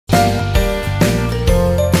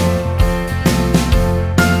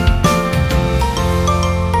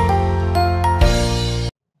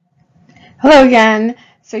Hello again.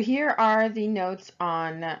 So here are the notes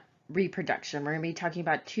on reproduction. We're going to be talking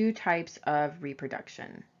about two types of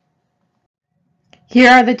reproduction. Here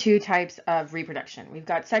are the two types of reproduction. We've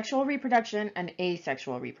got sexual reproduction and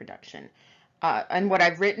asexual reproduction. And what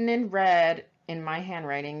I've written in red in my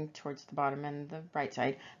handwriting towards the bottom and the right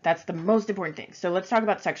side, that's the most important thing. So let's talk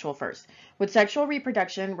about sexual first. With sexual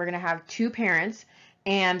reproduction, we're going to have two parents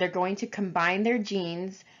and they're going to combine their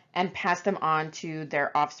genes and pass them on to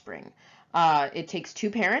their offspring. It takes two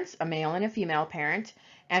parents, a male and a female parent,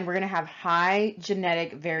 and we're going to have high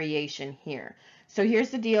genetic variation here. So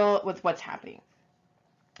here's the deal with what's happening.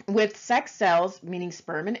 With sex cells, meaning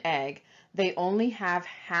sperm and egg, they only have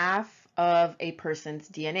half of a person's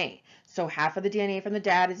DNA. So half of the DNA from the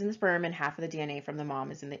dad is in the sperm and half of the DNA from the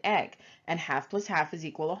mom is in the egg. And half plus half is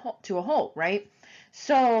equal to a whole, right?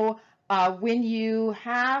 So when you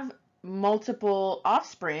have multiple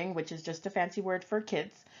offspring, which is just a fancy word for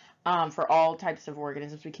kids, for all types of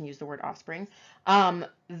organisms, we can use the word offspring,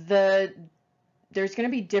 there's going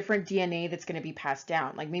to be different DNA that's going to be passed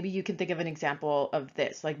down. Like maybe you can think of an example of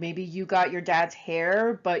this. Like maybe you got your dad's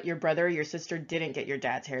hair, but your brother or your sister didn't get your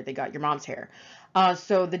dad's hair. They got your mom's hair.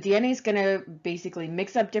 So the DNA is going to basically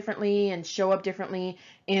mix up differently and show up differently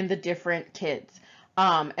in the different kids.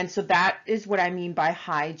 And so that is what I mean by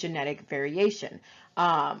high genetic variation.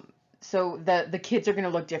 So the kids are going to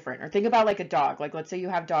look different. Or think about like a dog. Like let's say you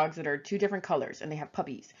have dogs that are two different colors and they have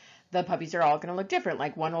puppies. The puppies are all going to look different.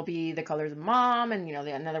 Like one will be the color of the mom, and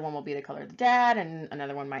another one will be the color of the dad, and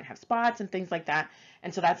another one might have spots and things like that.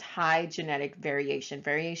 And so that's high genetic variation.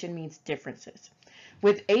 Variation means differences.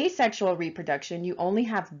 With asexual reproduction, you only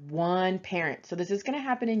have one parent. So this is going to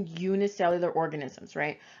happen in unicellular organisms,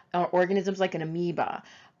 right? Organisms like an amoeba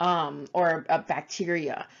or a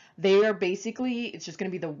bacteria. They are basically, it's just going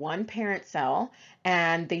to be the one parent cell,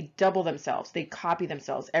 and they double themselves. They copy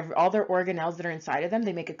themselves. All their organelles that are inside of them,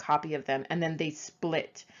 they make a copy of them, and then they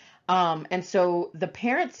split. And so the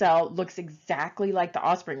parent cell looks exactly like the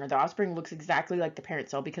offspring, or the offspring looks exactly like the parent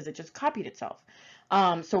cell because it just copied itself.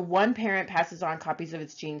 So one parent passes on copies of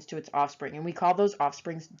its genes to its offspring, and we call those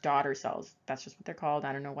offsprings daughter cells. That's just what they're called.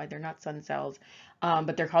 I don't know why they're not son cells,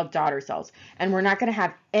 but they're called daughter cells. And we're not going to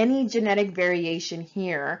have any genetic variation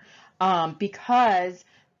here because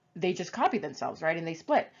they just copy themselves, right? And they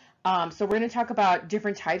split. So we're going to talk about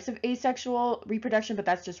different types of asexual reproduction, but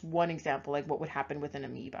that's just one example, like what would happen with an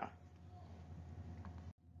amoeba.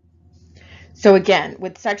 So again,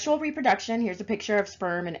 with sexual reproduction, here's a picture of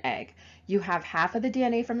sperm and egg. You have half of the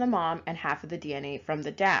DNA from the mom and half of the DNA from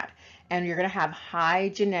the dad. And you're going to have high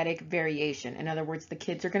genetic variation. In other words, the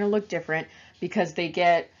kids are going to look different because they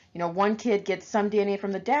get, one kid gets some DNA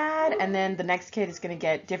from the dad, and then the next kid is going to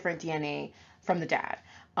get different DNA from the dad.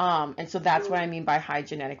 And so that's what I mean by high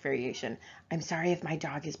genetic variation. I'm sorry if my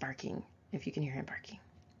dog is barking, if you can hear him barking.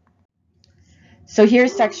 So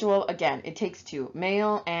here's sexual again. It takes two,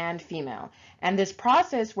 male and female. And this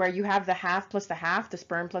process where you have the half plus the half, the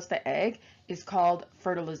sperm plus the egg, is called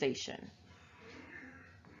fertilization.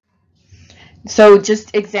 So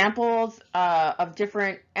just examples of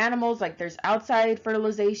different animals, like there's outside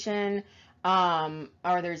fertilization,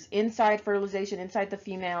 or there's inside fertilization inside the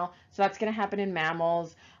female. So that's going to happen in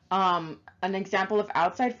mammals. An example of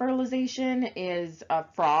outside fertilization is a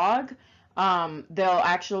frog. They'll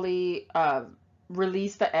actually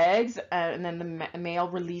release the eggs, and then the male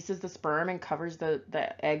releases the sperm and covers the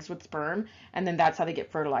eggs with sperm, and then that's how they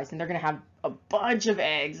get fertilized. And they're going to have a bunch of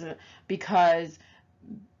eggs because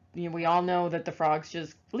we all know that the frogs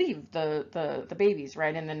just leave the babies,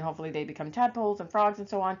 right? And then hopefully they become tadpoles and frogs and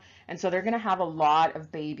so on. And so they're going to have a lot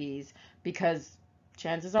of babies because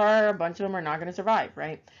chances are a bunch of them are not going to survive,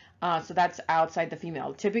 right? So that's outside the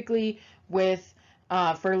female. Typically with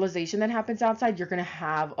fertilization that happens outside, you're going to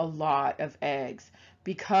have a lot of eggs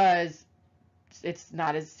because it's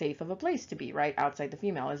not as safe of a place to be, right, outside the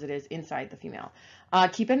female as it is inside the female.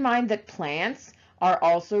 Keep in mind that plants are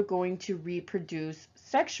also going to reproduce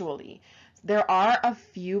sexually. There are a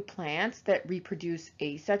few plants that reproduce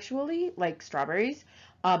asexually, like strawberries,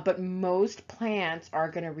 but most plants are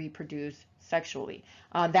going to reproduce sexually.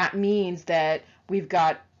 That means that we've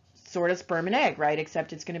got sort of sperm and egg, right?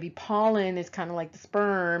 Except it's going to be pollen is kind of like the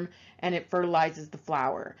sperm, and it fertilizes the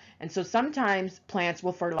flower. And so sometimes plants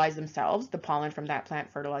will fertilize themselves. The pollen from that plant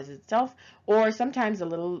fertilizes itself. Or sometimes a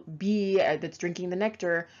little bee that's drinking the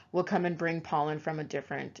nectar will come and bring pollen from a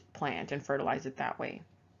different plant and fertilize it that way.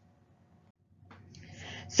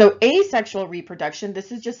 So asexual reproduction,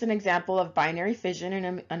 this is just an example of binary fission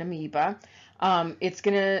in an amoeba. It's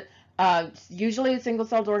going to Usually a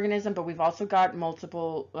single-celled organism, but we've also got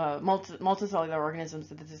multicellular organisms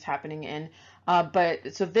that this is happening in.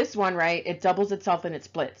 But so this one, right, it doubles itself and it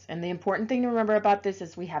splits. And the important thing to remember about this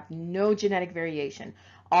is we have no genetic variation.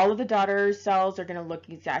 All of the daughter cells are going to look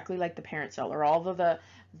exactly like the parent cell, or all of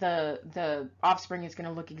the offspring is going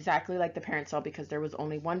to look exactly like the parent cell, because there was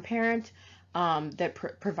only one parent that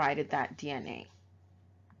provided that DNA.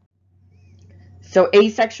 So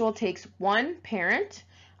asexual takes one parent,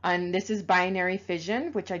 and this is binary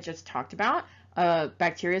fission, which I just talked about. A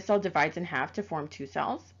bacteria cell divides in half to form two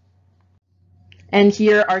cells. And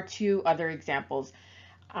here are two other examples.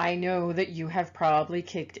 I know that you have probably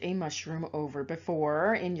kicked a mushroom over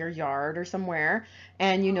before in your yard or somewhere,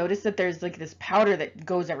 and you notice that there's like this powder that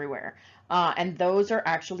goes everywhere. And those are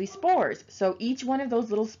actually spores. So each one of those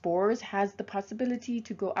little spores has the possibility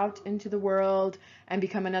to go out into the world and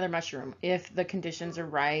become another mushroom if the conditions are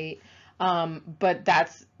right. But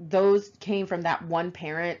those came from that one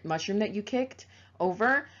parent mushroom that you kicked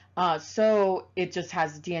over. So it just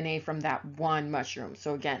has DNA from that one mushroom.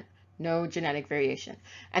 So again, no genetic variation.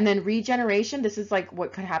 And then regeneration, this is like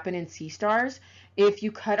what could happen in sea stars. If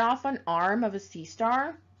you cut off an arm of a sea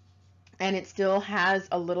star and it still has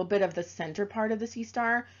a little bit of the center part of the sea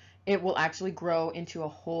star, it will actually grow into a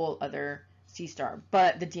whole other sea star.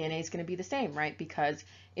 But the DNA is going to be the same, right? Because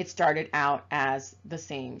it started out as the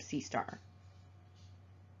same sea star.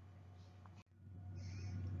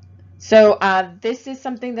 So this is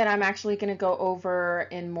something that I'm actually going to go over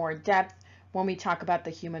in more depth when we talk about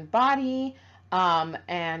the human body,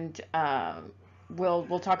 and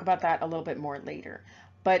we'll talk about that a little bit more later.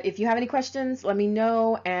 But if you have any questions, let me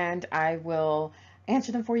know, and I will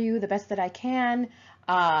answer them for you the best that I can.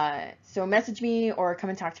 So message me or come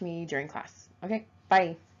and talk to me during class. Okay,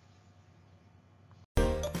 bye.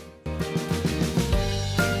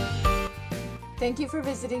 Thank you for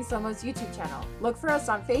visiting Somo's YouTube channel. Look for us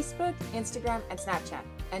on Facebook, Instagram, and Snapchat.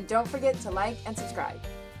 And don't forget to like and subscribe.